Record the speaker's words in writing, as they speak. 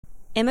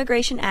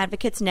Immigration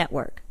Advocates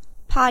Network,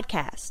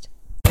 podcast.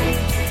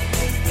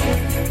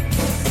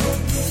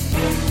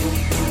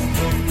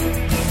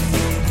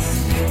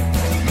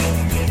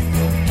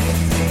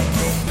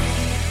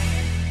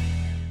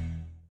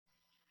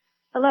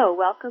 Hello,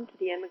 welcome to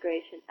the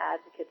Immigration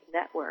Advocates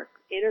Network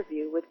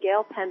interview with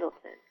Gail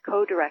Pendleton,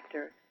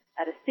 co-director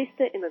at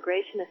Assista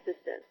Immigration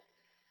Assistance.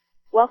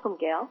 Welcome,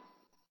 Gail.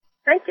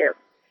 Thank you.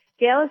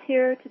 Gail is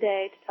here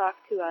today to talk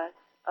to us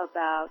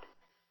about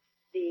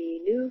the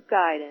new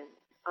guidance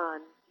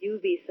on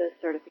U-Visa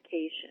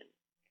certification.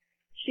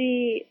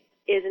 She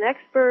is an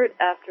expert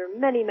after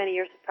many, many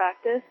years of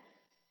practice,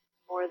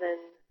 more than,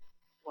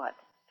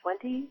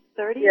 20,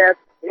 30? Yes,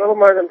 a little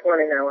more than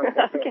 20 now.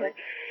 Okay.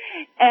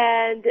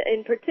 And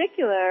in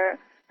particular,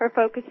 her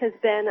focus has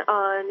been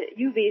on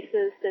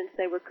U-Visas since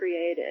they were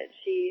created.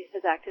 She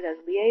has acted as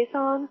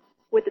liaison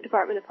with the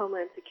Department of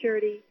Homeland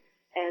Security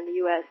and the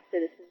U.S.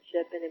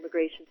 Citizenship and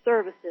Immigration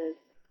Services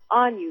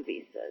on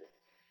U-Visas.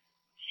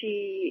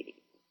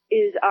 She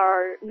is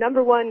our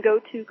number one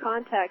go-to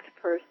contact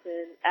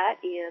person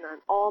at IAN on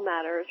all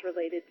matters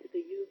related to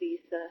the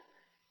U-Visa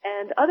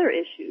and other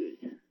issues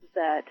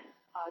that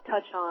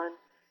touch on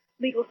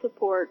legal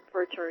support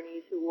for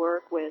attorneys who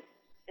work with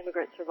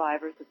immigrant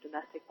survivors of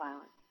domestic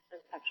violence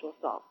and sexual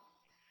assault.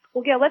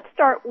 Well, Gail, let's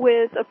start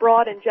with a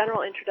broad and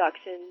general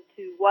introduction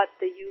to what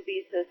the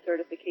U-Visa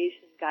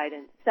certification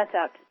guidance sets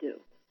out to do.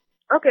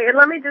 Okay, and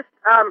let me just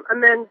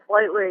amend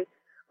slightly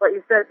what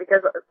you said,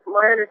 because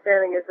my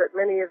understanding is that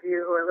many of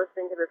you who are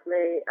listening to this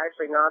may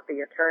actually not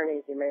be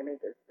attorneys. You may be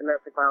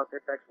domestic violence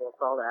or sexual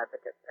assault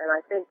advocates. And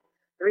I think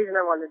the reason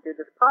I wanted to do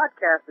this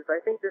podcast is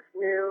I think this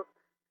new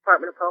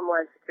Department of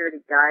Homeland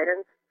Security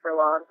guidance for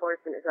law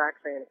enforcement is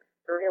actually an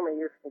extremely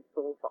useful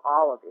tool for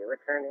all of you,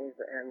 attorneys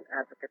and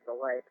advocates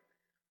alike,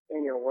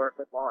 in your work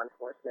with law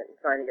enforcement and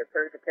trying to get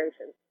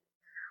certification.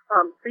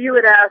 So you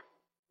would ask,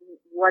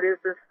 what is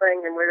this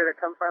thing and where did it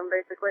come from,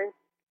 basically?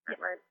 Yes.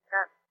 Right,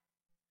 Pat?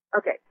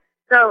 Okay,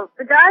 so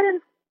the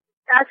guidance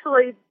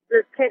actually,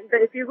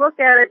 if you look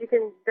at it, you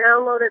can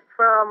download it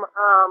from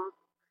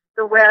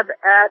the web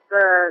at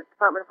the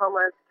Department of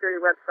Homeland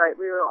Security website.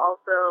 We will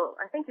also,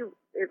 I think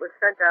it was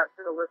sent out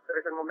to the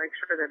listeners, and we'll make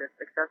sure that it's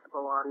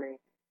accessible on the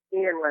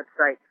IAN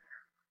website.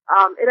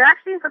 It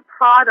actually is a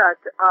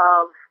product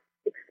of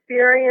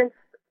experience,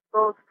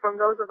 both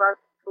from those of us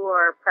who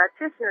are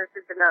practitioners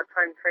who've been out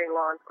trying to train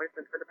law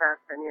enforcement for the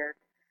past 10 years,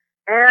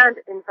 and,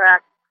 in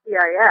fact,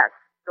 CIS,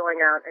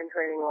 going out and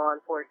training law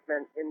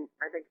enforcement in,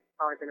 I think it's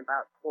probably been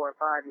about 4 or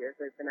 5 years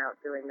they've been out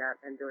doing that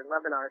and doing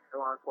webinars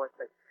for law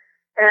enforcement.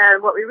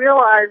 And what we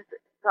realized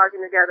talking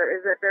together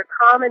is that there are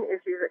common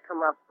issues that come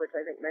up, which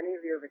I think many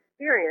of you have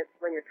experienced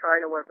when you're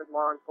trying to work with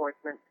law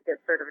enforcement to get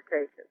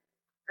certification.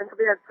 And so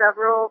we had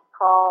several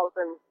calls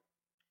and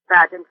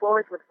back and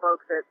forth with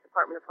folks at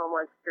Department of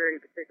Homeland Security,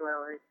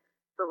 particularly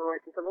Civil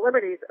Rights and Civil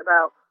Liberties,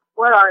 about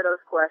what are those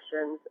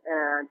questions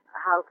and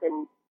how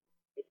can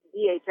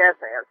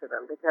DHS answer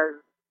them, because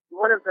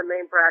one of the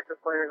main practice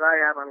pointers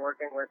I have on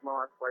working with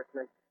law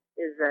enforcement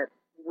is that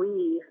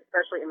we,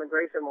 especially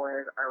immigration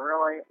lawyers, are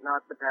really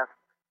not the best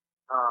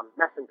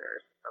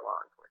messengers for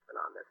law enforcement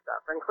on this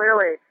stuff. And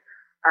clearly,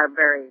 a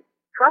very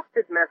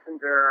trusted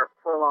messenger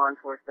for law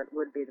enforcement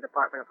would be the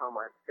Department of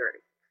Homeland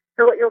Security.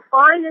 So what you'll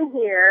find in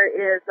here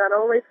is not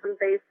only some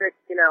basic,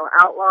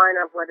 outline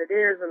of what it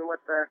is and what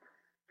the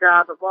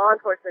job of law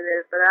enforcement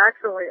is, but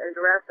actually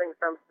addressing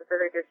some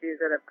specific issues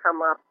that have come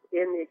up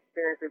in the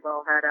experience we've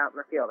all had out in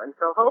the field. And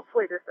so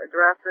hopefully this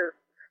addresses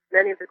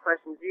many of the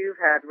questions you've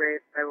had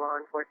raised by law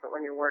enforcement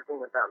when you're working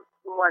with them.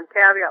 One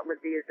caveat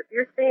would be is if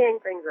you're seeing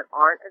things that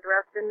aren't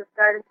addressed in this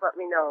guidance, let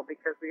me know,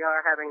 because we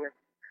are having this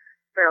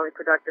fairly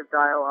productive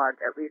dialogue,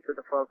 at least with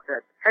the folks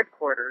at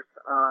headquarters,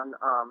 on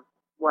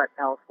what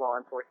else law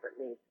enforcement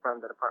needs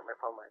from the Department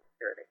of Homeland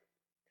Security.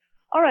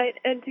 All right,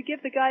 and to give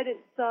the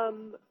guidance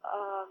some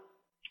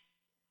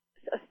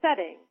a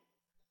setting,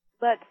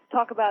 let's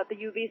talk about the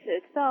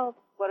U-Visa itself.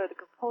 What are the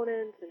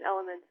components and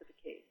elements of the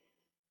case?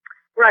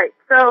 Right.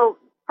 So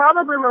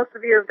probably most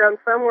of you have done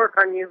some work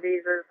on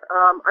U-Visas.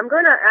 I'm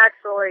going to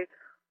actually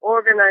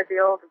organize the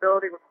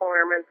eligibility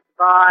requirements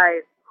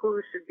by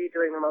who should be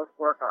doing the most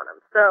work on them.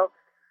 So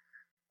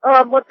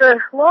what the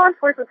law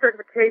enforcement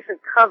certification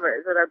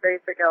covers that are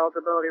basic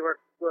eligibility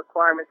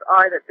requirements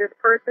are that this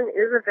person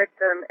is a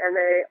victim and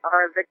they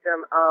are a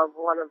victim of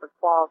one of the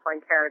qualifying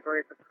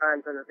categories of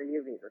crimes under the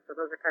U-Visa. So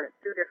those are kind of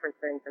two different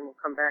things, and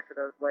we'll come back to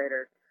those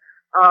later.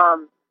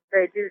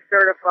 They do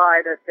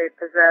certify that they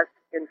possess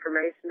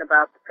information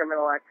about the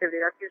criminal activity.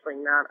 That's usually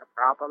not a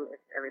problem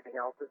if everything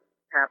else is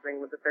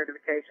happening with the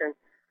certification.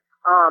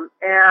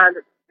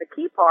 And the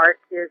key part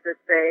is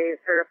that they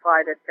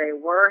certify that they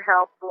were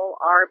helpful,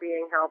 are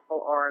being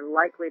helpful, or are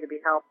likely to be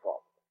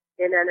helpful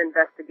in an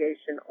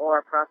investigation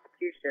or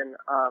prosecution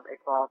of a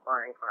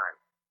qualifying crime.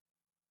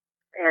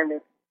 And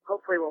it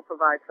hopefully will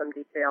provide some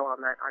detail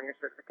on that on your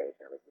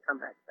certification. We can come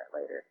back to that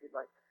later if you'd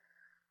like.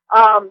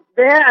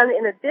 Then,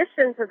 in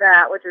addition to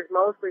that, which is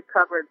mostly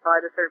covered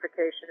by the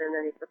certification and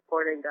any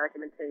supporting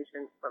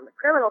documentation from the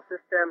criminal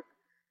system,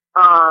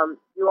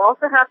 You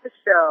also have to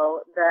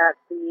show that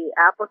the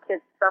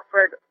applicant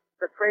suffered,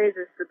 the phrase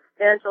is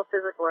substantial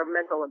physical or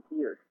mental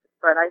abuse.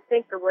 But I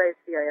think the way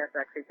CIS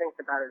actually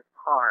thinks about it is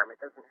harm. It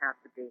doesn't have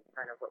to be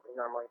kind of what we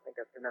normally think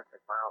of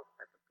domestic violence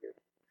as abuse.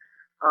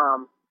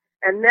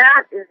 And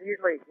that is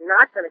usually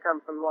not going to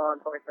come from law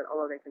enforcement,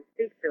 although they can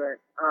speak to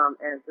it.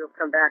 And we'll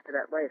come back to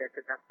that later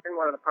because that's been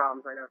one of the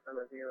problems I know some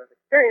of you have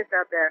experienced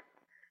out there.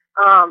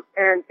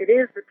 And it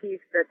is the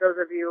piece that those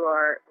of you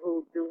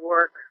who do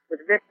work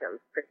with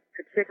victims,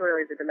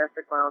 particularly the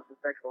domestic violence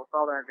and sexual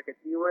assault advocates,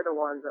 you are the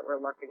ones that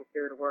we're looking to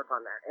work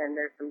on that. And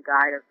there's some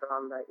guidance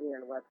on the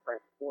EN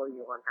website for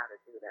you on how to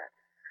do that.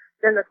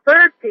 Then the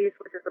third piece,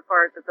 which is the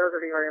part that those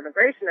of you who are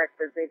immigration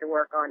experts need to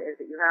work on,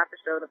 is that you have to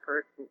show the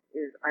person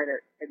is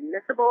either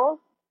admissible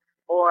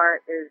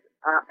or is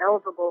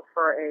eligible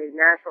for a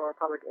national or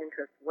public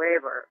interest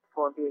waiver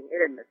for being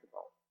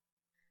inadmissible.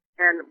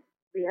 And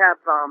we have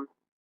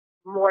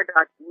more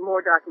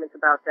documents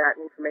about that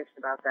and information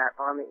about that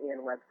on the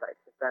EN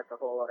website, because that's a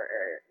whole other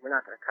area. We're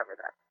not going to cover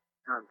that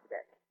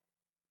today.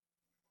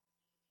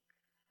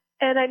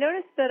 And I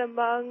noticed that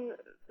among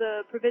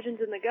the provisions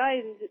in the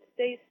guidance, it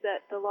states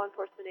that the law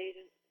enforcement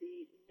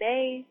agency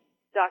may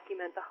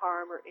document the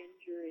harm or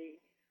injury.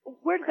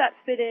 Where does that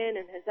fit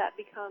in, and has that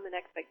become an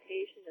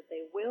expectation that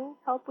they will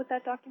help with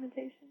that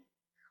documentation?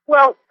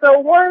 Well, so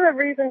one of the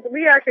reasons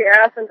we actually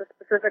asked them to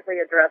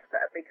specifically address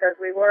that, because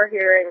we were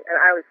hearing, and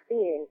I was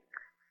seeing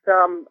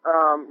some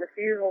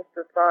refusals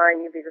to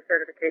sign U visa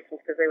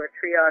certifications because they were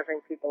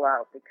triaging people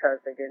out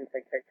because they didn't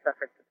think they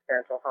suffered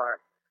substantial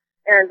harm.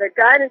 And the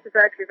guidance is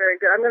actually very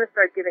good. I'm going to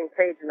start giving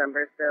page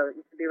numbers, so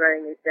you should be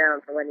writing these down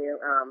for when you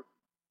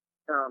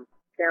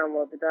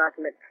download the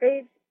document.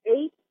 Page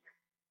 8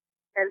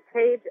 and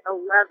page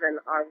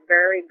 11 are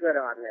very good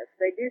on this.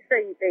 They do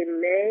say they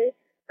may,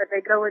 but they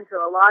go into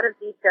a lot of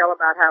detail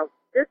about how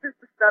this is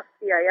the stuff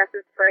CIS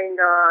is trained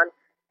on,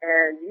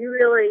 and you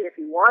really, if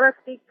you want to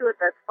speak to it,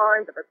 that's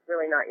fine, but that's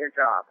really not your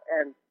job.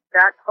 And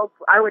that,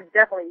 I would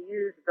definitely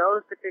use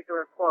those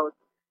particular quotes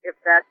if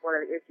that's one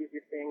of the issues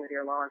you're seeing with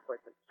your law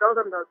enforcement. Show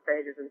them those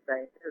pages and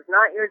say, this is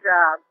not your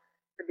job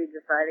to be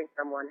deciding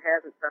someone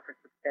hasn't suffered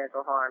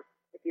substantial harm.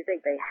 If you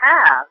think they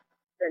have,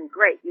 then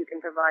great, you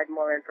can provide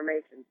more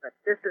information. But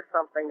this is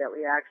something that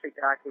we actually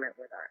document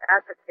with our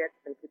advocates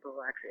and people who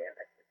actually have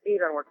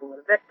expertise on working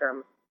with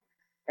victims,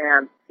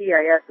 and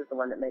CIS is the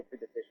one that makes the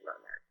decision on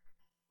that.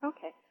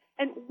 Okay.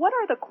 And what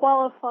are the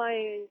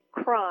qualifying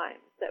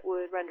crimes that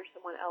would render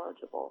someone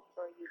eligible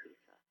for a U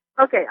visa?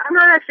 Okay, I'm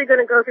not actually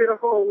going to go through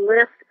the whole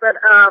list, but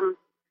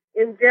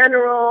in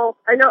general,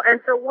 I know,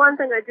 and so one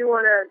thing I do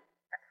want to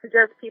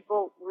suggest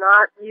people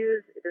not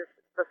use is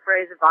the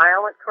phrase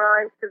violent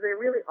crimes, because they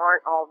really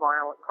aren't all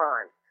violent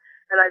crimes.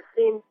 And I've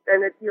seen,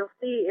 and you'll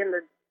see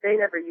they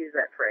never use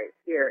that phrase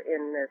here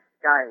in this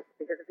guidance,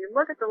 because if you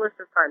look at the list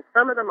of crimes,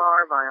 some of them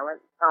are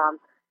violent.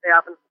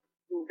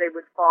 They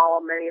would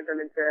fall, many of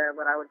them, into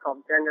what I would call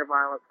gender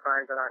violence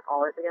crimes that aren't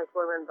always against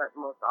women, but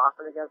most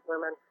often against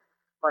women,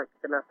 like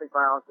domestic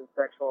violence and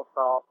sexual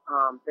assault.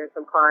 There's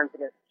some crimes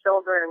against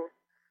children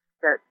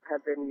that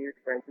have been used,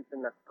 for instance,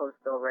 in the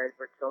post-bill raids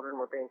where children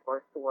were being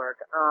forced to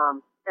work.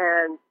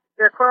 And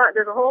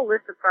there's a whole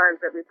list of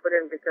crimes that we put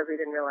in because we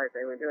didn't realize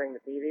they were doing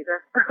the B visa.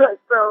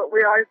 So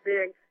we are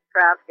seeing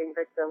trafficking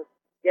victims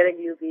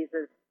getting U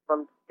visas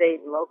from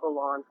state and local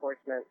law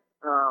enforcement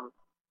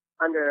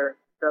under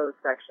those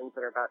sections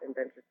that are about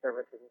indentured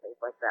services and things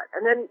like that.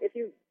 And then if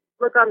you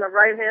look on the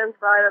right-hand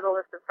side of the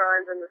list of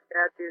crimes in the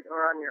statute,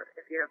 or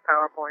if you have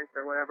PowerPoints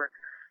or whatever,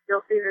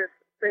 you'll see there's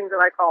things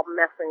that I call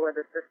messing with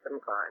the system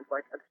crimes,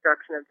 like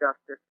obstruction of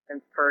justice and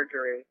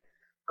perjury.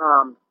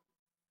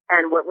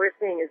 And what we're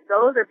seeing is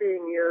those are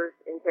being used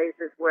in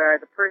cases where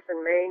the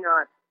person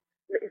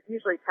is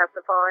usually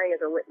testifying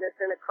as a witness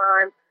in a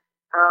crime,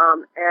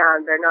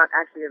 and they're not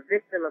actually a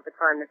victim of the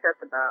crime they're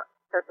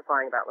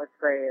testifying about, let's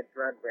say a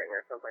drug ring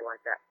or something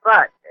like that.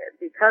 But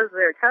because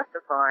they're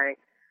testifying,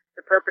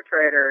 the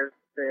perpetrators,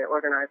 the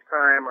organized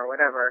crime or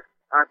whatever,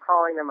 are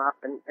calling them up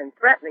and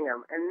threatening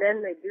them, and then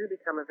they do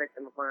become a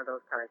victim of one of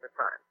those kinds of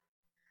crimes.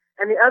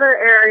 And the other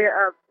area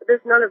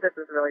none of this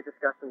is really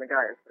discussed in the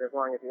guidance, but as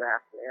long as you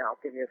ask me, I'll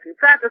give you a few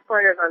practice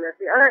pointers on this.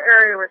 The other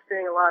area we're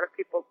seeing a lot of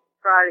people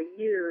try to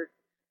use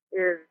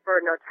is for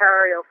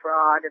notarial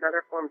fraud and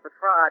other forms of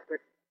fraud,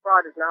 which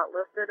fraud is not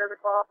listed as a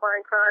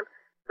qualifying crime.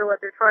 So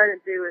what they're trying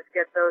to do is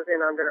get those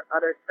in under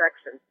other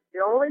sections.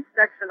 The only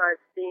section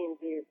I've seen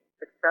be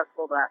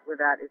successful with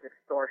that is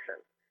extortion.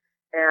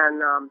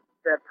 And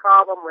the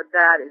problem with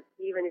that is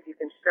even if you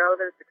can show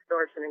that it's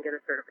extortion and get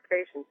a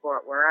certification for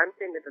it, where I'm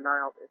seeing the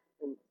denials is,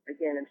 in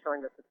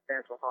showing the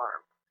substantial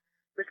harm.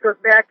 Which goes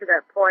back to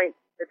that point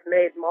that's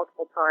made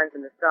multiple times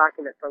in this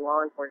document for law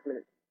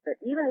enforcement, that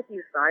even if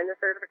you sign the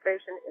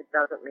certification, it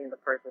doesn't mean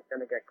the person's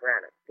going to get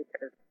granted.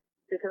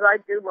 Because I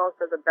do most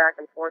of the back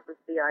and forth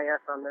with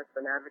CIS on this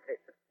and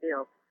advocate for the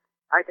field,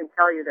 I can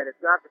tell you that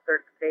it's not the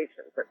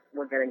certifications that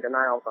we're getting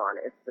denials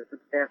on. It's the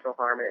substantial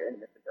harm and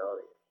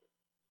inadmissibility.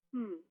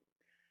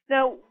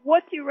 Now,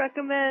 what do you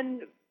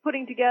recommend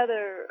putting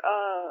together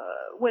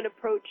when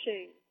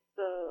approaching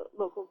the a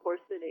local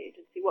enforcement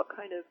agency, what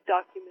kind of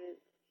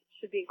documents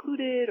should be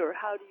included, or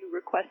how do you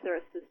request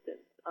their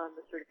assistance on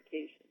the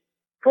certification?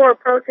 For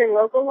approaching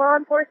local law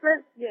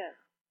enforcement? Yeah.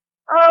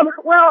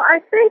 Well,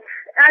 I think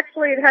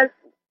actually it has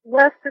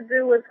less to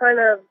do with kind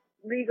of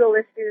legal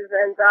issues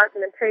and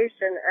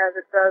documentation as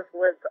it does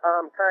with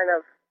kind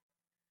of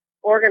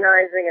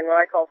organizing and what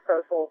I call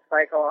social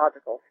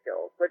psychological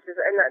skills, which is,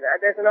 and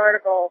there's an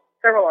article,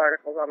 several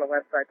articles on the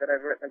website that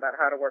I've written about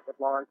how to work with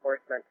law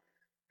enforcement,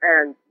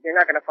 and you're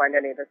not going to find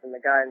any of this in the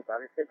guidance,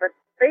 obviously, but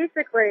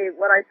basically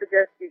what I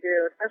suggest you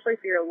do, especially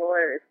if you're a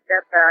lawyer, is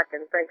step back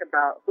and think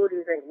about who do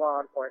you think law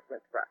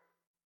enforcement trusts,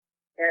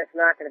 and it's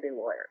not going to be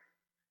lawyers.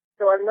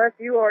 So unless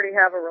you already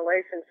have a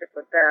relationship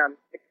with them,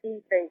 the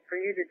key thing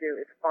for you to do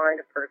is find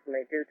a person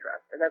they do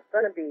trust, and that's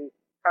going to be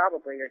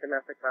probably your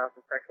domestic violence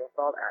and sexual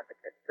assault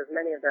advocates, because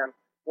many of them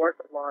work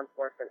with law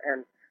enforcement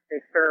and they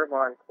serve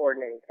on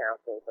coordinating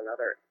councils and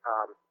other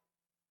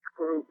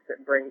groups that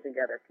bring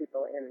together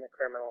people in the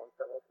criminal and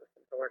civil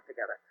system to work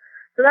together.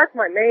 So that's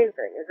my main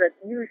thing, is that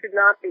you should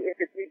not be, if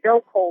you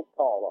don't cold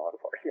call law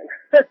enforcement,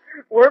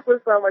 work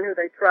with someone who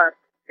they trust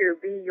to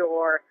be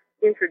your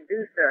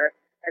introducer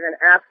and then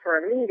ask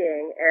for a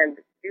meeting, and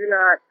do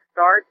not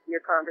start your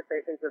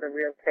conversations with a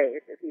real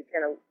case. If you can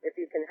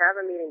have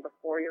a meeting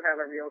before you have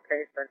a real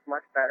case, that's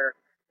much better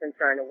than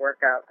trying to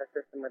work out a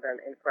system with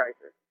them in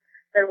crisis.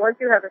 And once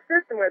you have a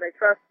system where they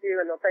trust you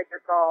and they'll take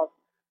your calls,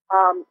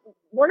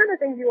 one of the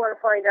things you want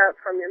to find out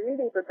from your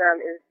meetings with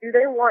them is, do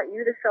they want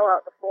you to fill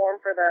out the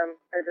form for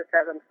them and just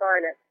have them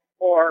sign it,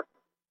 or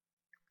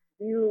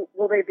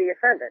will they be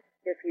offended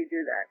if you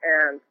do that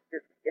and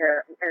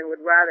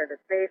would rather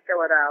that they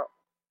fill it out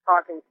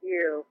talking to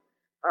you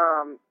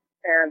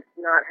and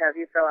not have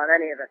you fill out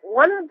any of it.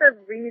 One of the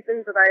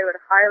reasons that I would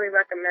highly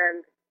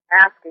recommend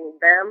asking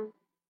them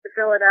to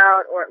fill it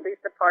out, or at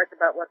least the parts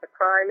about what the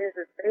crime is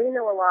they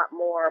know a lot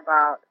more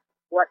about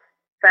what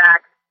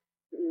facts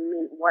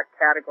meet what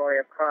category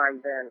of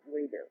crime than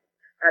we do.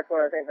 That's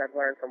one of the things I've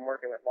learned from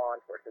working with law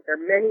enforcement. There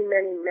are many,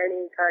 many,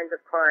 many kinds of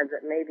crimes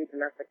that may be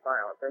domestic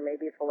violence or may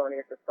be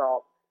felonious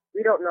assault.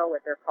 We don't know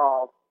what they're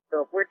called.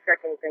 So if we're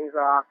checking things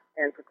off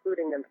and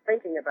precluding them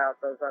thinking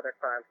about those other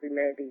crimes, we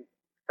may be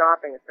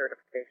stopping a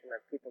certification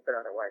that people could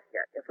otherwise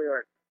get if we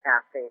were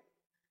asking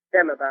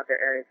them about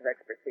their areas of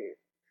expertise.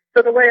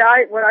 So what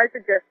I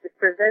suggest is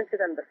present to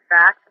them the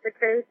facts of the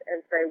case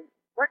and say,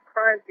 what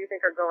crimes do you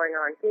think are going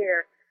on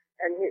here?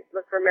 And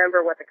let's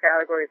remember what the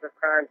categories of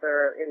crimes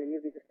are in the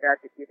UVisa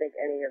statute. Do you think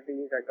any of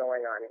these are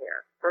going on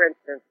here? For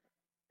instance,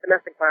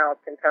 domestic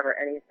violence can cover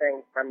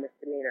anything from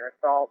misdemeanor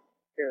assault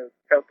to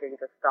choking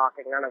to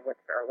stalking, none of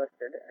which are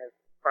listed as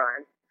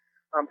crimes.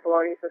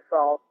 Felonious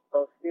assault,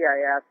 both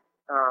CIS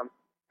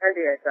and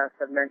DHS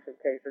have mentioned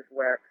cases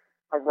where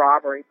a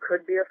robbery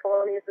could be a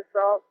felonious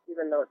assault,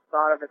 even though it's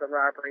thought of as a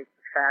robbery.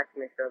 Facts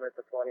may show that it's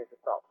a felonious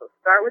assault. So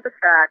start with the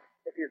facts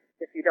if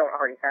you don't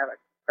already have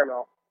a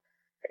criminal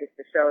case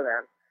to show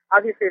them.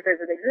 Obviously, if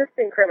there's an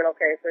existing criminal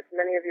case, which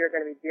many of you are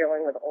going to be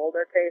dealing with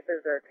older cases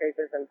or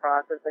cases in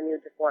process, then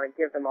you just want to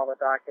give them all the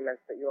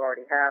documents that you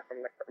already have from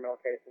the criminal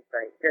case and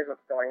say, here's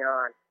what's going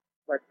on.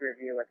 Let's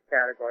review what the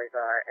categories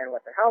are and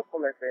what the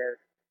helpfulness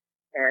is,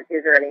 and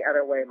is there any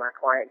other way my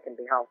client can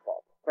be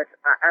helpful? Which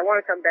I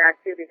want to come back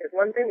to, because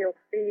one thing you'll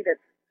see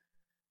that's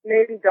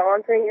maybe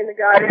daunting in the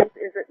guidance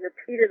is that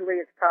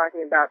repeatedly it's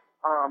talking about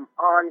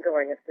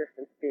ongoing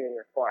assistance being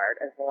required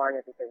as long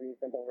as it's a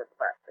reasonable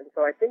request. And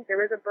so I think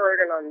there is a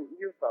burden on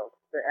you folks,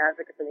 the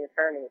advocates and the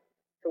attorneys,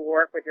 to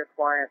work with your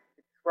clients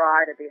to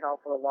try to be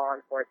helpful to law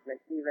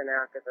enforcement even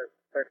after the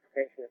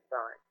certification is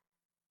signed.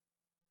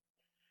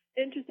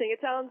 Interesting. It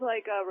sounds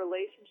like a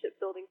relationship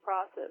building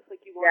process.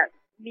 Like you want to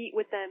meet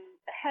with them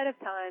ahead of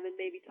time and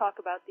maybe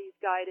talk about the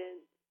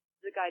guidance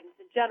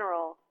in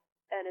general,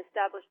 and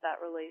establish that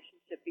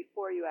relationship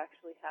before you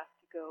actually have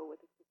to go with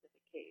a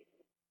specific case.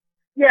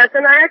 Yes,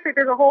 and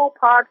there's a whole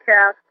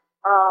podcast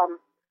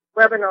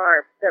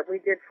webinar that we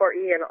did for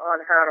Ian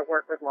on how to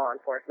work with law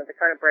enforcement. It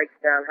kind of breaks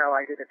down how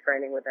I do the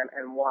training with them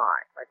and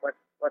why. Like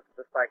what's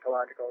the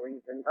psychological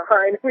reason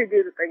behind we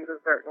do the things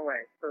a certain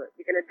way, so that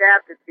you can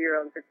adapt it to your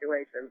own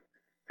situation,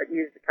 but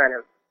use the kind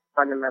of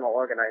fundamental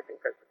organizing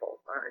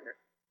principles behind it.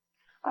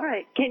 All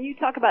right. Can you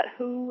talk about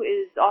who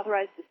is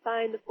authorized to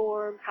sign the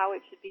form, how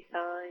it should be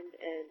signed,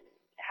 and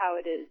how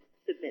it is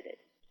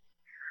submitted?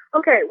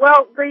 Okay.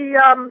 Well,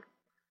 the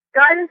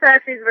guidance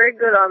actually is very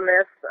good on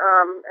this.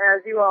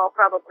 As you all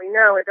probably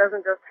know, it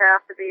doesn't just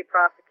have to be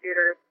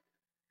prosecutors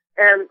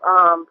and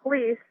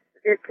police.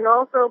 It can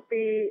also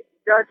be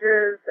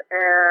judges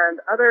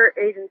and other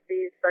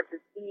agencies such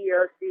as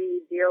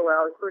EEOC,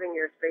 DOL, including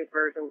your state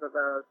versions of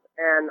those,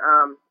 and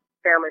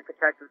Family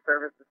Protective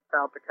Services,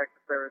 Child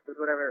Protective Services,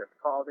 whatever it's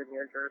called in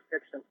your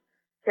jurisdiction,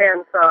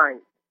 can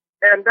sign.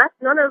 And that's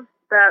none of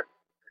that.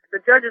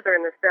 The judges are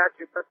in the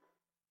statute, but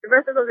the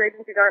rest of those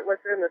agencies aren't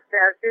listed in the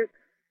statute.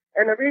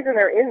 And the reason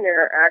they're in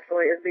there,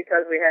 actually, is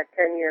because we had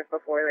 10 years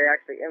before they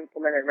actually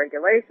implemented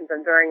regulations.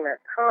 And during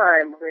that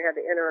time, when we had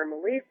the interim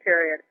relief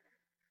period,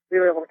 we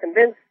were able to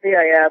convince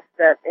CIS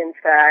that, in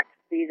fact,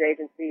 these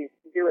agencies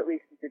do at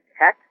least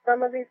detect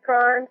some of these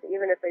crimes,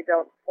 even if they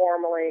don't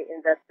formally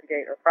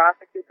investigate or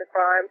prosecute the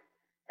crimes,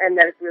 and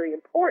that it's really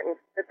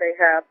important that they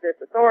have this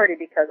authority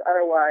because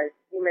otherwise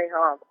you may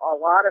have a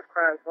lot of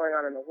crimes going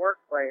on in the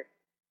workplace,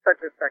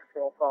 such as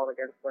sexual assault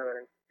against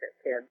women and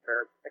kids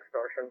or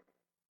extortion,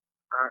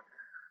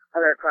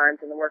 other crimes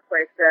in the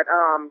workplace that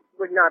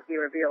would not be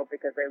revealed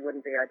because they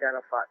wouldn't be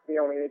identified. The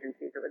only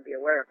agencies that would be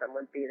aware of them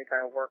would be the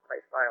kind of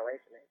workplace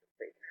violation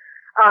agency.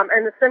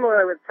 And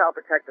similar with Child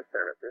Protective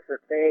Services,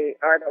 that they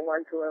are the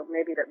ones who are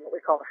maybe what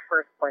we call the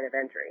first point of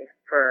entry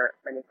for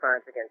many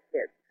crimes against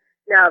kids.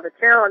 Now, the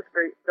challenge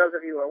for those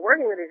of you who are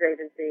working with these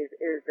agencies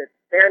is that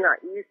they're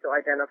not used to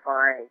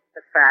identifying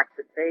the facts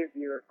that they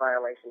view as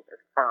violations as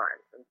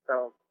crimes. And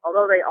so,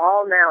 although they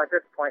all now at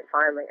this point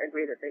finally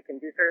agree that they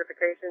can do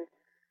certifications,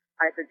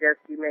 I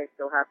suggest you may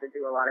still have to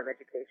do a lot of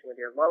education with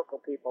your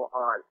local people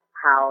on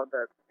how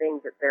the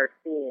things that they're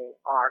seeing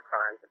are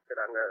crimes that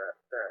fit under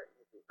the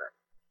UVISA.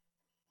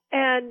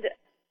 And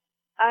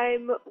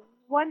I'm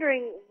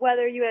wondering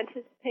whether you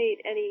anticipate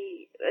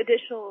any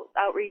additional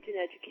outreach and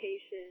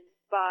education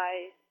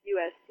by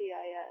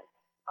USCIS.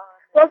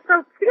 Well, so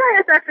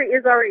CIS actually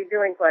is already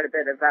doing quite a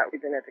bit of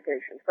outreach and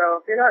education.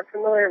 So if you're not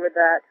familiar with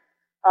that,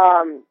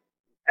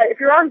 if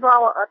you're on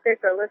VAWA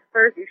updates or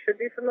listserv, you should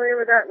be familiar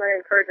with that, and I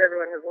encourage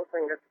everyone who's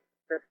listening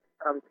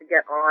to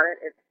get on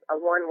it. It's a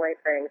one-way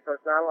thing, so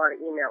it's not a lot of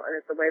email, and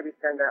it's the way we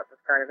send out this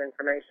kind of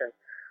information.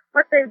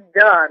 What they've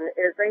done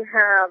is they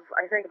have,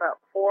 I think, about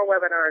 4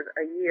 webinars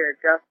a year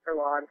just for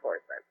law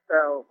enforcement.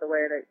 So the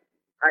way that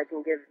I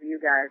can give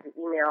you guys an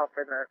email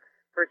for the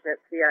person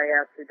at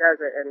CIS who does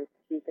it, and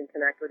he can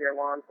connect with your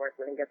law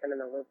enforcement and get them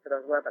in the loop for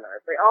those webinars.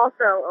 They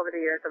also, over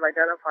the years, have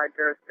identified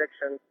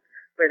jurisdictions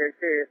where there's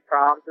serious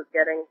problems with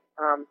getting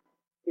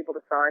people to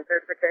sign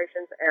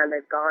certifications, and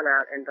they've gone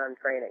out and done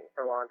training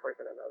for law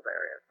enforcement in those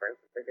areas. For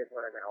instance, they did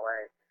one in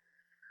L.A.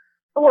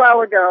 a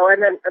while ago,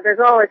 and then there's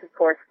always, of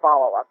course,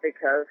 follow-up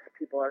because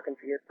people are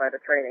confused by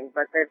the training,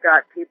 but they've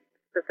got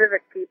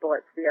specific people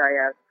at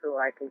CIS who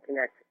I can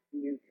connect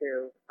you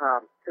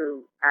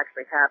to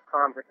actually have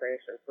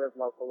conversations with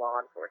local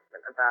law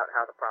enforcement about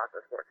how the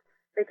process works.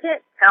 They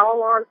can't tell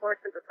law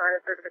enforcement to sign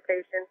a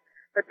certification,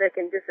 but they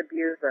can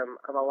disabuse them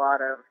of a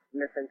lot of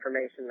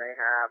misinformation they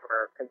have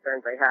or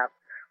concerns they have,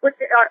 which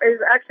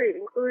is actually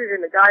included in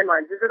the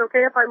guidelines. Is it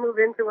okay if I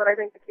move into what I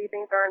think the key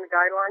things are in the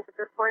guidelines at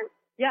this point?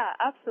 Yeah,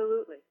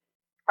 absolutely.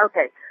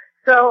 Okay.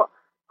 So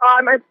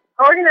I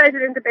organize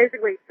it into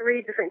basically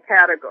 3 different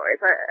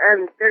categories,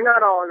 and they're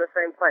not all in the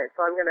same place,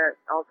 so I'm going to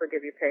also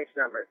give you page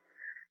numbers.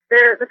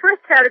 The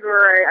first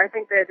category I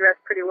think they address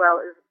pretty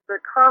well is the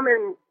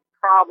common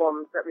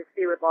problems that we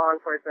see with law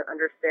enforcement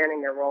understanding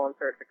their role in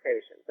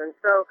certifications. And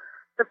so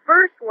the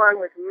first one,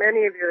 which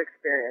many of you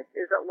experience,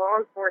 is that law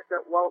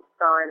enforcement won't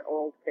sign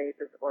old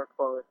cases or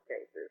closed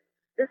cases.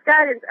 This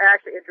guidance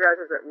actually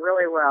addresses it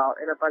really well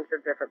in a bunch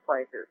of different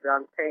places.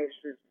 On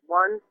pages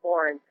 1,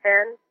 4, and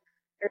 10,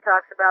 it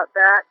talks about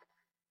that.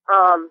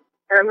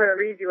 And I'm going to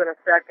read you in a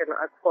second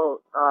a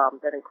quote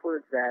that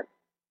includes that.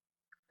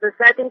 The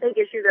second big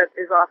issue that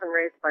is often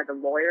raised by the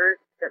lawyers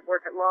that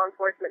work at law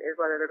enforcement is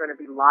whether they're going to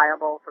be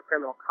liable for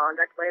criminal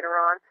conduct later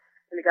on,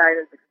 and the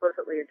guidance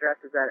explicitly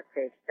addresses that at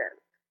page 10.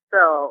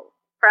 So,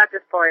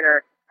 practice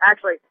pointer,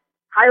 actually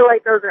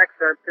highlight those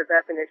excerpts if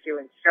that's an issue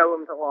and show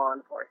them to law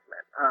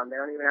enforcement. They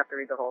don't even have to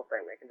read the whole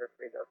thing. They can just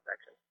read those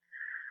sections.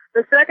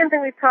 The second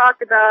thing we've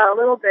talked about a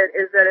little bit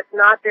is that it's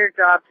not their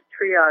job to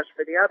triage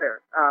for the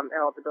other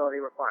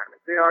eligibility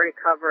requirements. We already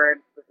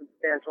covered the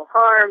substantial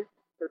harm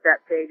with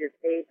that pages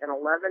 8 and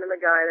 11 in the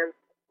guidance,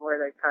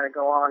 where they kind of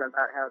go on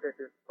about how this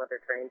is what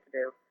they're trained to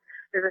do.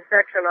 There's a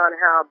section on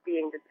how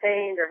being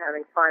detained or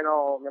having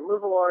final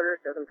removal orders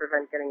doesn't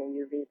prevent getting a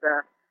U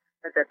visa.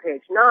 That's at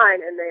page 9,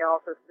 and they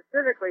also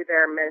specifically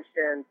there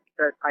mention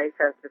that ICE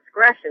has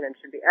discretion and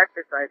should be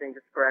exercising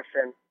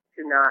discretion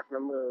to not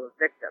remove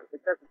victims.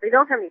 They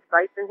don't have any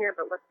sites in here,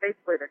 but what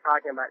basically they're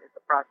talking about is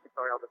the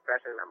prosecutorial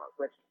discretion memos,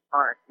 which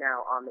are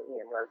now on the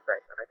EN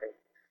website, and I think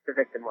the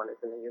victim one is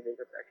in the U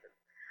visa section.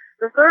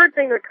 The third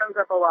thing that comes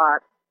up a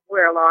lot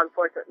where law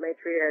enforcement may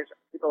triage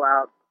people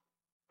out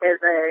is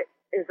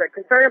a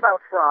concern about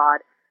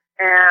fraud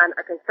and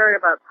a concern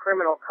about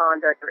criminal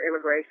conduct or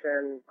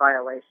immigration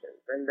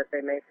violations, and that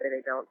they may say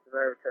they don't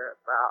deserve to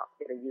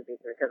get a U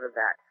visa because of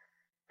that.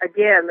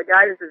 Again, the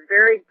guidance is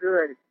very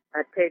good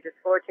at pages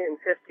 14 and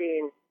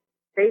 15,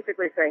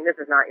 basically saying this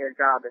is not your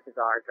job, this is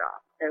our job.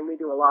 And we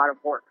do a lot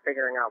of work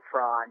figuring out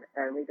fraud,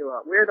 and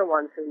we're the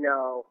ones who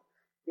know,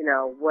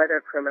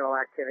 whether criminal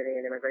activity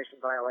and immigration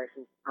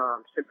violations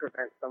should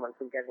prevent someone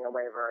from getting a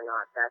waiver or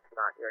not. That's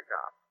not your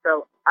job.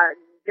 So I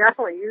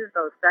definitely use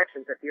those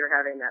sections if you're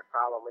having that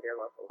problem with your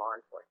local law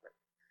enforcement.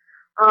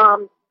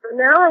 So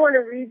now I want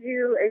to read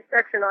you a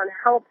section on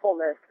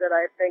helpfulness that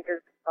I think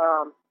is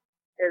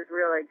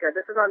really good.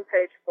 This is on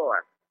page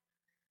 4.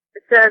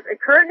 It says, a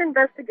current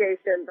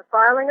investigation, the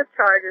filing of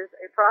charges,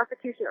 a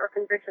prosecution or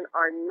conviction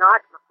are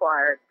not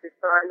required to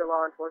sign the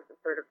law enforcement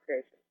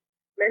certification.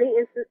 Many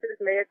instances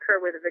may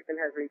occur where the victim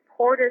has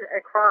reported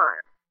a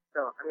crime.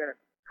 So I'm going to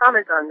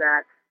comment on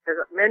that,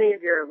 because many of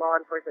your law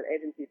enforcement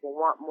agencies will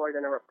want more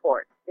than a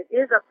report. It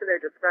is up to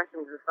their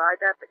discretion to decide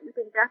that, but you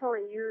can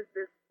definitely use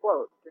this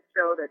quote to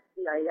show that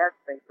CIS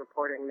thinks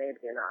reporting may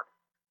be enough.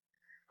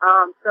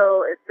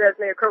 So it says,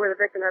 may occur where the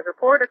victim has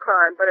reported a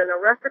crime, but an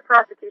arrest or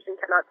prosecution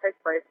cannot take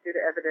place due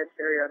to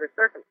evidentiary or other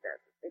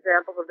circumstances.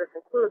 Examples of this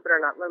include, but are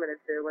not limited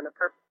to, remember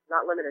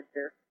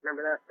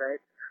that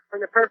phrase, when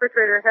the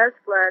perpetrator has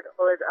fled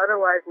or is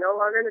otherwise no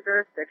longer in the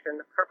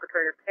jurisdiction, the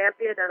perpetrator can't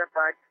be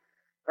identified,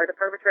 or the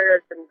perpetrator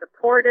has been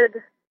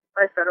deported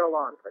by federal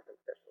law enforcement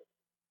officials.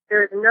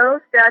 There is no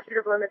statute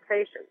of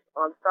limitations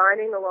on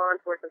signing the law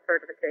enforcement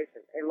certification.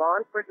 A law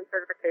enforcement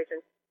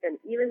certification can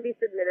even be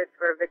submitted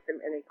for a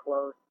victim in a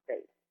closed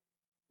state.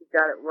 You've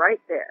got it right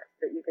there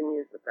that you can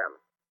use with them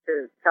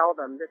to tell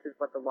them this is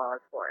what the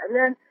law is for. And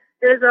then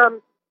there's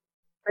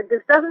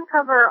this doesn't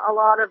cover a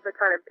lot of the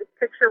kind of big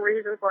picture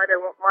reasons why they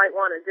might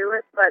want to do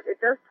it, but it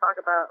does talk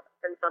about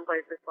in some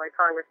places why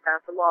Congress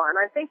passed a law.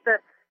 And I think the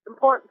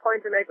important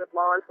point to make with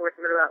law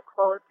enforcement about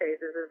closed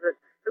cases is that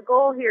the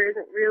goal here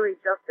isn't really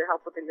just to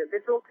help with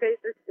individual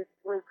cases, it's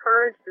to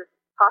encourage this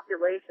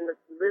population that's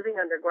living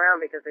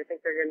underground because they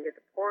think they're going to get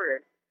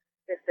deported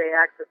if they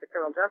access the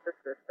criminal justice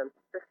system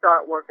to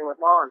start working with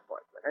law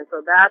enforcement. And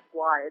so that's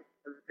why it's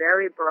a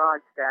very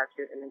broad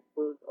statute and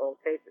includes old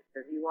cases,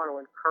 because you want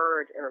to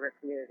encourage immigrant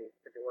communities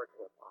to be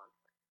working with law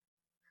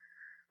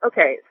enforcement.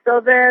 Okay, so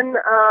then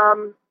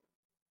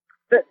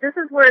this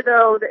is where,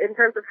 though, in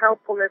terms of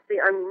helpfulness, the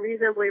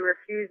unreasonably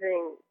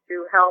refusing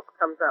to help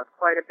comes up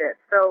quite a bit.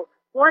 So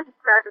one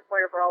practice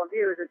pointer for all of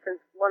you is that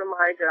since one of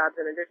my jobs,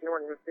 in addition to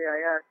working with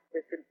CIS,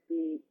 is to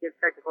give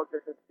technical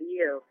assistance to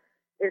you,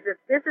 is if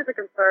this is a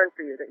concern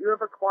for you, that you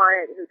have a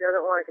client who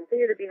doesn't want to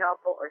continue to be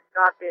helpful or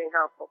stop being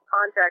helpful,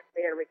 contact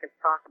me and we can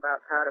talk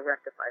about how to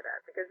rectify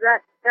that. Because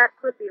that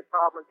could be a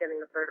problem with getting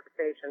the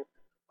certification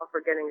or for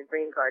getting a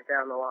green card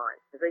down the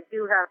line. Because they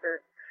do have to,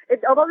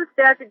 although the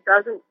statute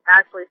doesn't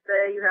actually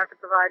say you have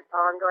to provide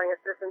ongoing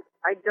assistance,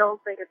 I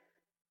don't think it's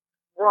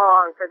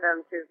wrong for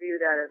them to view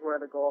that as one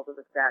of the goals of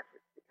the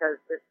statute. Because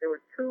there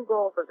were two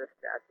goals of this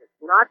statute,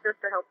 not just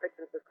to help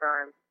victims of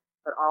crime,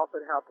 but also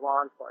to help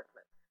law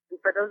enforcement. And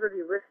for those of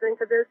you listening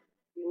to this,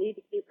 you need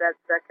to keep that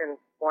second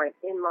point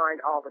in mind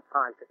all the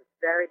time, because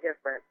it's very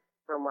different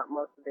from what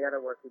most of the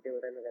other work we do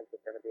with immigrants is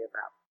going to be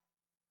about.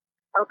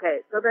 Okay,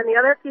 so then the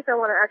other piece I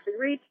want to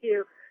actually read to you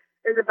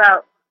is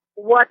about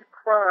what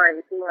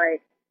crimes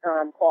might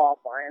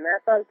qualify, and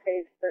that's on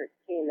page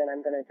 13 that I'm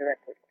going to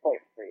directly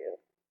quote for you.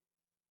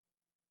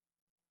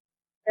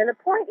 And the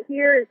point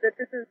here is that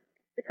this is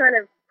the kind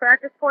of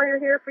practice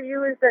pointer here for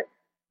you is that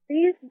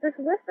this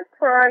list of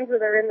crimes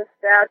that are in the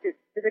statute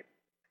is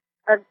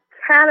a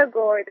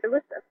category, the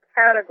list of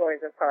categories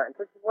of crimes,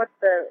 which is what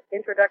the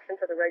introduction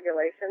to the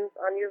regulations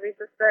on U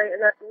visas say, and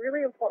that's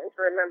really important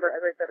to remember,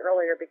 as I said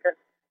earlier, because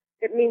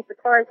it means the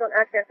crimes don't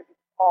actually have to be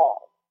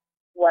called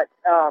what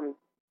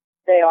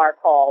they are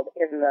called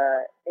in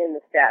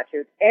the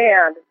statute,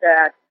 and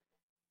that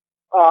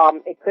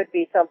it could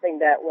be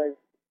something that was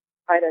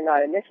either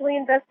not initially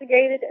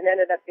investigated and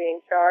ended up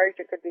being charged.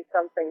 It could be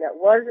something that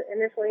was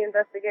initially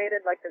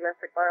investigated, like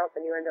domestic violence,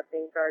 and you end up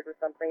being charged with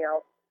something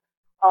else.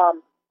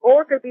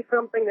 Or it could be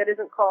something that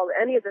isn't called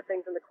any of the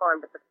things in the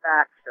crime, but the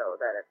facts show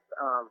that it's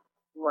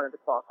one of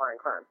the qualifying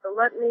crimes. So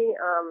let me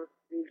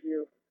read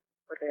you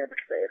what they had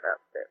to say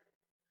about this.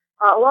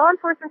 Law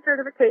enforcement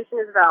certification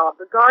is valid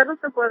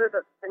regardless of whether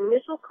the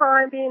initial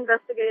crime being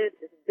investigated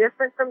is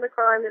different from the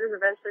crime that is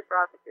eventually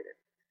prosecuted.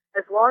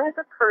 As long as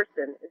a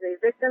person is a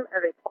victim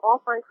of a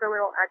qualifying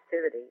criminal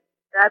activity,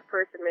 that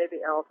person may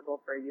be eligible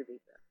for a U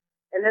visa.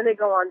 And then they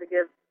go on to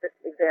give the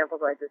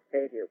examples I just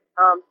gave you.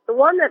 The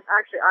one that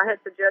actually I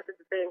had suggested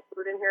that they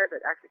include in here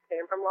that actually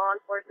came from law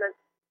enforcement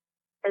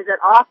is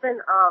that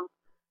often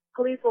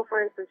police will,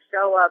 for instance,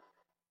 show up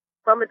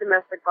from a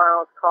domestic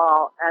violence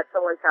call at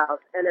someone's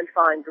house and then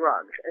find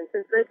drugs. And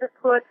since they could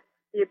put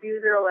the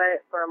abuser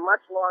away for a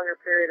much longer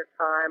period of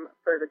time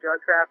for the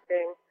drug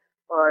trafficking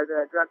or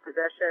the drug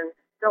possession,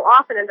 they'll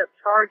often end up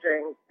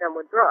charging them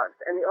with drugs.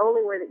 And the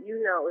only way that you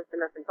know it was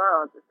domestic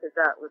violence is because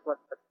that was what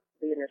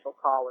the initial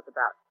call was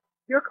about.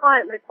 Your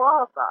client may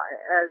qualify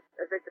as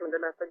a victim of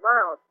domestic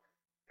violence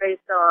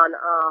based on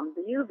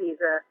the U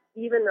visa,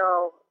 even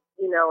though,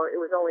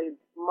 it was only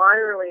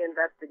minorly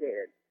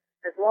investigated.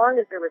 As long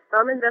as there was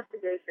some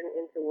investigation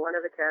into one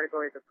of the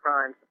categories of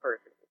crimes, the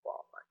person would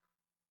qualify.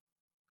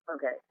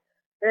 Okay.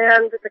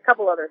 And just a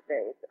couple other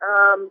things.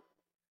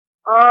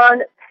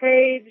 On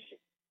page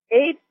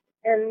 8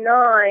 and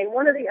 9,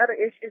 one of the other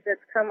issues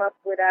that's come up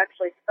with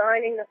actually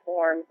signing the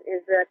forms is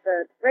that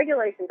the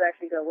regulations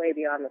actually go way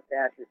beyond the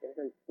statute and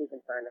who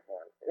can sign the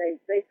forms.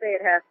 They say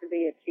it has to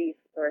be a chief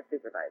or a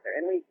supervisor.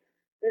 And we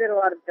did a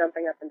lot of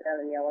jumping up and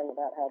down and yelling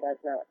about how that's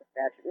not what the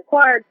statute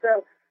required.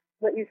 So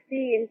what you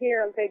see in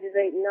here on pages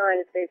 8 and 9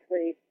 is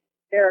basically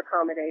their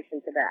accommodation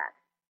to that.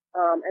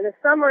 And the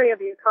summary of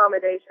the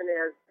accommodation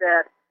is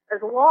that as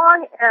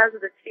long as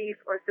the chief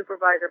or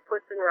supervisor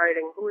puts in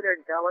writing who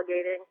they're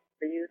delegating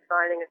the youth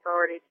signing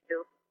authority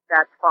to,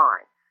 that's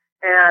fine.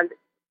 And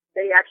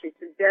they actually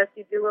suggest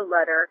you do a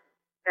letter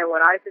And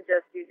what I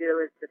suggest you do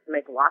is just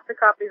make lots of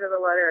copies of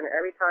the letter, and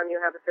every time you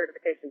have a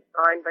certification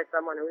signed by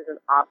someone who isn't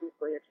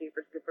obviously a chief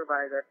or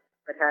supervisor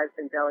but has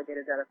been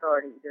delegated that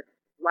authority, you just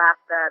slap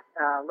that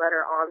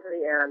letter onto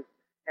the end,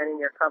 and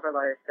in your cover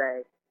letter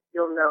say,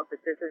 you'll note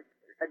that this is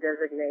a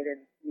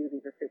designated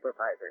UV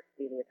supervisor,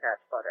 see the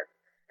attached letter.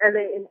 And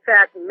they, in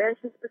fact,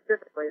 mention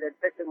specifically that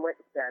victim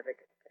witness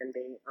advocates can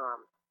be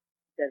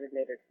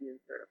designated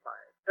use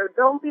certifiers. So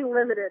don't be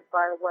limited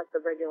by what the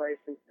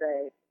regulations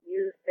say.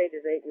 Use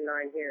pages 8 and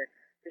 9 here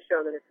to show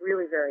that it's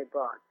really very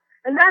broad.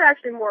 And that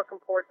actually more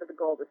comports with the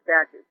goal of the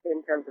statute in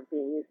terms of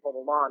being useful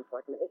to law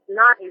enforcement. It's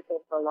not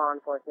useful for law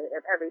enforcement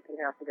if everything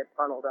has to get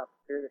funneled up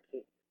through the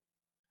chief.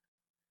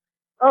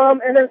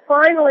 And then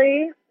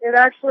finally,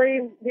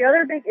 the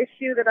other big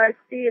issue that I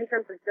see in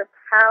terms of just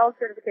how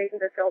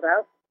certifications are filled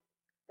out,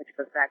 which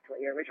goes back to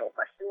what your original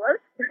question was,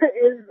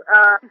 is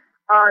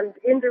on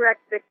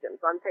indirect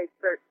victims on page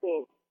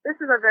 13. This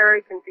is a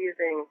very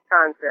confusing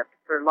concept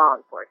for law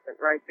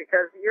enforcement, right?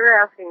 Because you're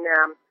asking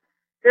them,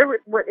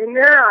 in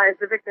their eyes,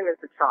 the victim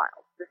is the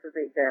child. This is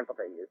the example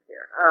they use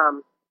here.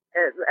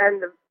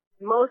 And the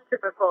most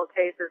typical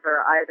cases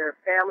are either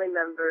family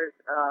members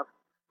of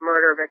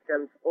murder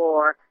victims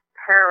or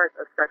parents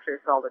of sexually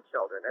assaulted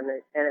children. And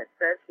it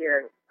says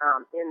here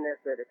in this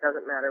that it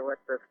doesn't matter what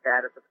the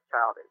status of the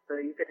child is.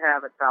 So you could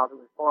have a child who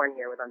was born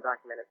here with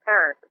undocumented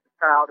parents. If the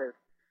child is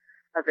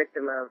a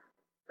victim of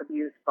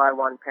abuse by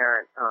one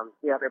parent,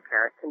 the other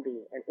parent can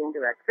be an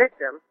indirect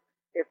victim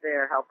if they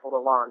are helpful to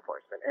law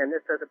enforcement. And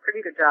this does a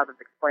pretty good job of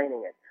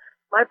explaining it.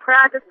 My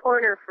practice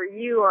pointer for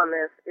you on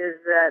this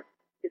is that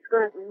it's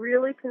going to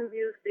really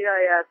confuse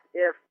CIS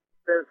if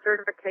the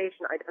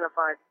certification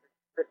identifies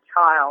the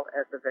child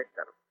as the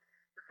victim.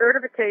 The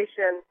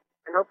certification,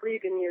 and hopefully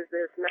you can use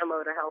this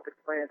memo to help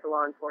explain it to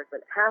law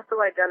enforcement, has to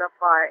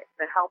identify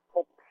the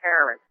helpful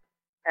parent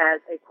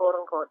as a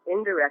quote-unquote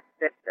indirect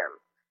victim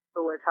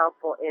who was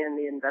helpful in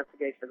the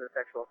investigation of the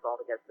sexual assault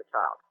against the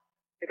child.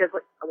 Because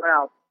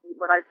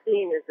what I've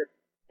seen is that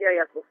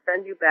CIS will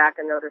send you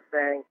back a notice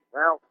saying,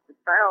 well, the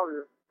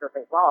child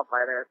doesn't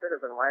qualify, they're a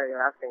citizen, why are you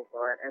asking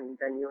for it? And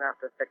then you have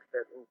to fix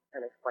it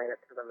and explain it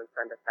to them and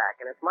send it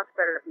back. And it's much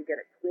better if you get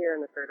it clear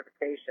in the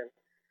certification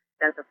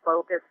that the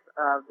focus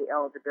of the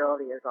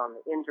eligibility is on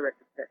the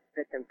indirect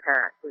victim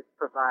parent who's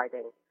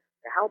providing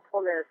the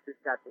helpfulness, who's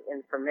got the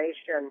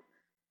information,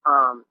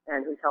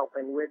 and who's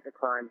helping with the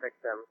crime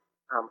victim,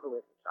 who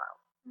is the child.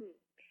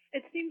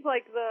 It seems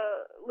like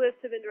the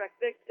list of indirect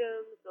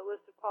victims, the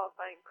list of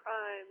qualifying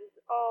crimes,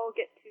 all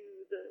get to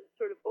the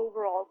sort of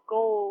overall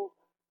goal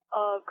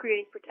of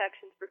creating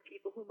protections for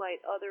people who might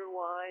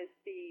otherwise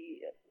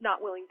be not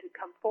willing to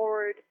come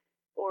forward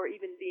or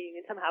even being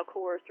somehow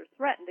coerced or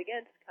threatened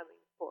against coming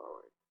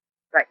forward.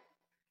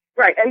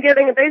 Right, and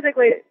giving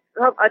basically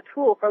a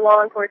tool for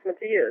law enforcement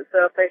to use.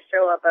 So if they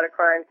show up at a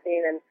crime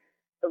scene and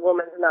the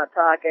woman's not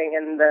talking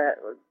and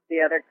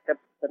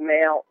the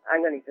male,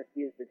 I'm going to just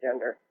use the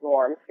gender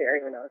norms here,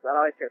 even though it's not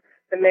always true.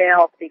 The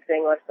male speaks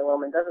English, the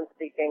woman doesn't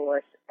speak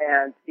English,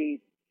 and she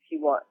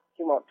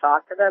won't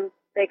talk to them.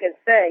 They can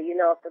say,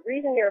 if the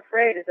reason you're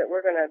afraid is that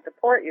we're going to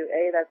deport you,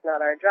 A, that's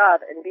not our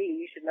job, and B,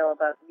 you should know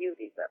about the U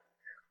visa.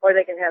 Or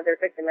they can have their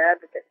victim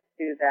advocates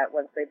do that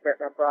once they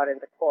are brought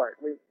into court.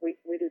 We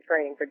do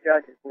training for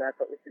judges, and that's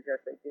what we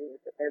suggest they do,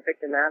 is that their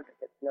victim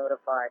advocates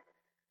notify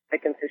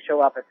victims who show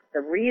up.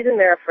 The reason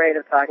they're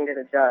afraid of talking to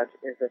the judge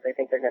is that they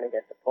think they're going to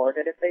get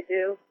deported if they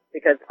do,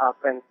 because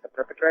often the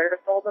perpetrator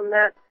told them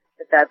that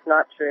that's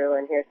not true,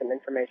 and here's some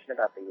information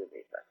about the U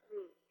visa.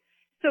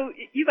 So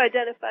you've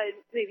identified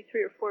maybe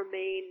 3 or 4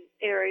 main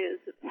areas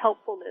of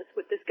helpfulness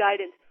with this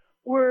guidance.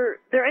 Were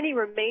there any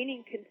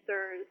remaining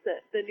concerns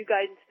that the new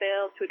guidance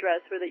failed to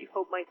address or that you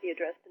hope might be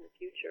addressed in the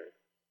future?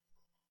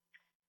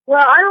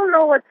 Well, I don't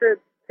know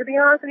to be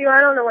honest with you,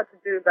 I don't know what to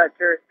do about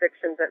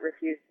jurisdictions that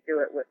refuse to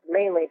do it,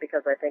 mainly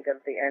because I think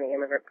of the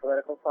anti-immigrant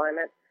political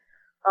climate.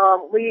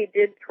 We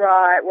did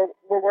try,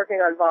 we're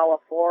working on VAWA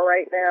 4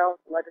 right now,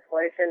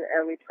 legislation,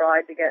 and we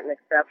tried to get an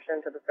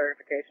exception to the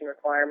certification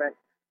requirement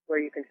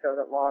where you can show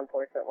that law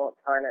enforcement won't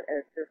sign it,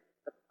 and it's just,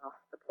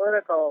 the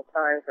political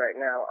times right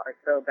now are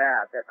so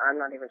bad that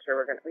I'm not even sure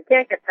we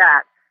can't get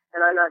that,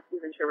 and I'm not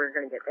even sure we're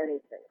going to get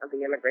anything of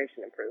the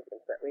immigration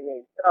improvements that we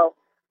need. So,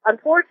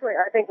 unfortunately,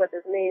 I think what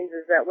this means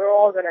is that we're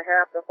all going to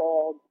have to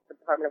hold the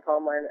Department of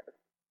Homeland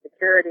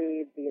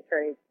Security, the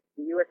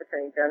U.S.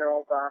 Attorney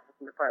General's office,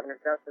 and Department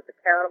of Justice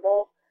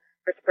accountable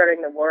for spreading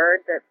the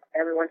word that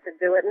everyone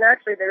should do it. And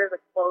actually, there is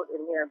a quote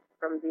in here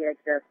from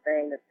DHS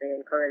saying that they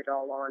encourage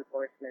all law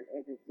enforcement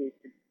agencies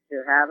to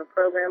have a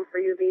program for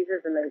U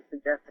visas, and they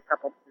suggest a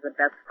couple of the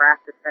best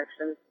practice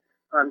sections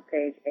on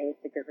page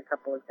 8 that gives a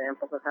couple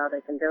examples of how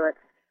they can do it.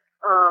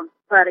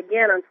 But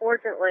again,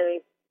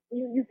 unfortunately,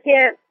 you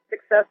can't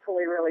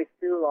successfully really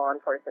sue law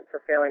enforcement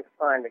for failing to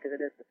sign because it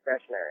is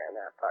discretionary on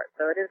that part.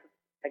 So it is,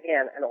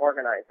 again, an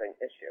organizing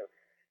issue.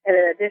 And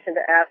in addition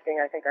to asking,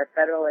 I think, our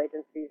federal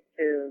agencies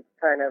to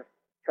kind of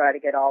try to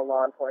get all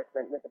law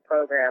enforcement with the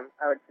program,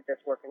 I would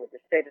suggest working with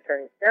your state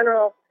attorneys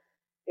general,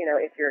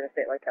 if you're in a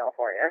state like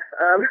California,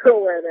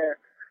 where they're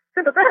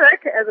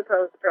sympathetic as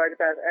opposed to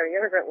pro-defense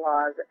immigrant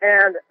laws.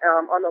 And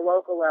on the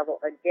local level,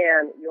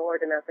 again, your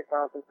domestic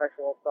violence and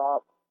sexual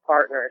assault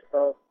partners,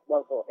 both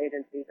local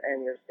agencies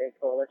and your state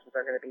coalitions,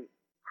 are going to be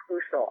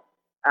crucial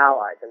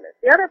allies in this.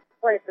 The other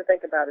place to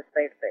think about is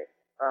faith-based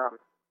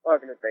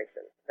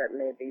organizations that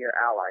may be your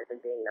allies in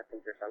being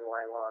messengers on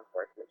why law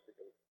enforcement should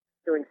be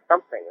doing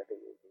something with the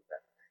youth visa.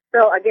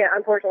 So again,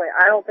 unfortunately,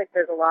 I don't think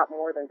there's a lot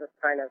more than just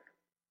kind of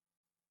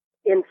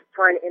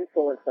trying to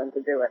influence them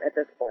to do it at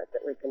this point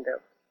that we can do.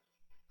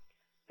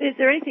 Is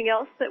there anything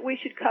else that we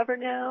should cover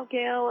now,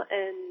 Gail?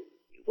 And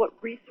what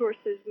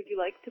resources would you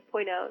like to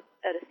point out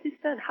at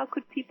ASISTA, and how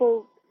could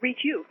people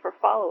reach you for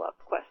follow-up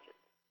questions?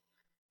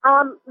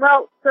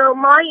 Well, so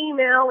my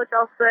email, which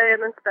I'll say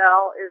and then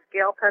spell, is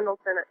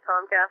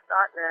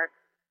gailpendleton@comcast.net,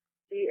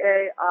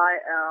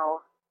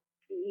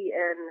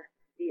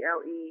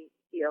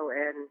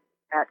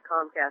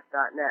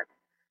 GailPendleton@comcast.net.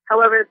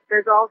 However,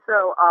 there's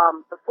also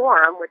the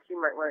forum, which you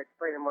might want to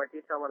explain in more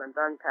detail when I'm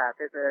done, Pat.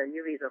 There's a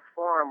UVisa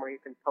forum where you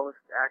can post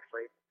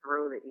actually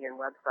through the Ian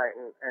website,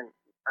 and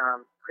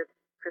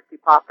Christy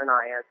Pop and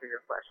I answer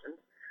your questions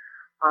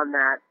on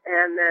that.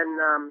 And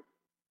then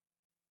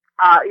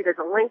there's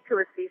a link to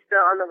ASISTA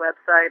on the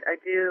website. I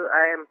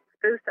am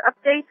supposed to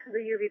update the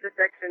UVisa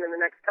section in the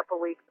next couple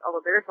of weeks, although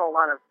there's a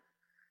lot of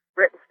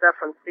written stuff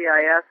from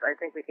CIS. I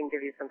think we can give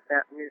you some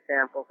new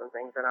samples and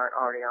things that aren't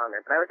already on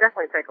there. But I would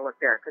definitely take a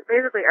look there, because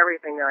basically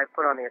everything that I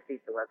put on the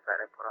ASISTA website,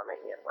 I put on the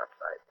Ian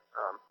website.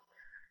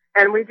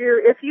 And we do,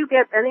 if you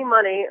get any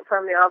money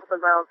from the Office on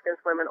Violence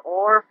Against Women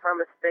or from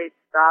a state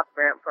STOP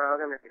grant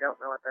program, if you don't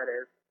know what that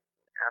is,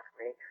 ask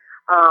me.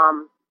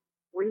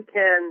 We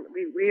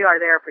are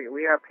there for you.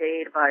 We are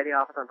paid by the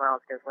Office on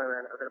Violence Against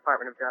Women of the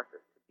Department of Justice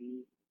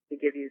to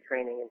give you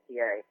training in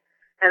TA.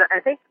 And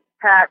I think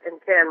Pat and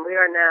Ken, you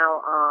are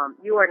now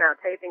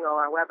taping all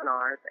our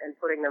webinars and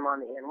putting them on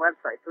the Ian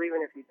website. So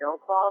even if you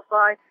don't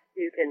qualify,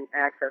 you can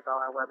access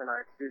all our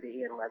webinars through the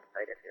Ian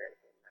website if you're an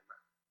Ian member.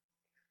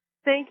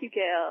 Thank you,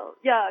 Gail.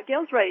 Yeah,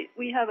 Gail's right.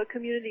 We have a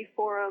community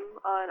forum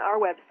on our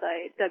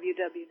website,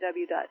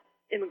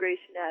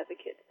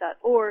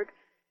 www.immigrationadvocates.org,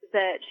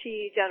 that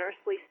she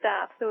generously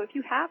staffs. So if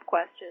you have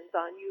questions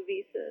on U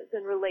visas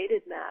and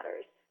related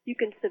matters, you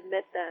can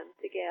submit them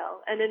to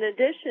Gail. And in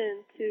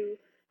addition to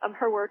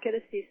her work at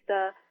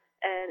ASISTA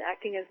and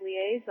acting as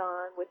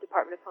liaison with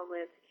Department of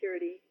Homeland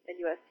Security and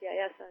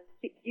USCIS on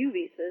U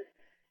visas,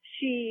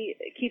 she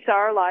keeps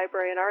our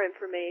library and our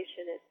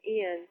information at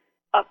Ian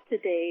up to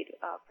date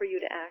for you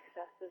to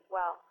access as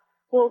well.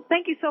 Well,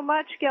 thank you so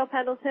much, Gail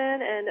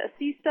Pendleton and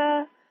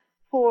ASISTA,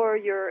 for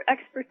your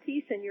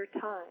expertise and your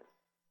time.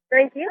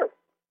 Thank you.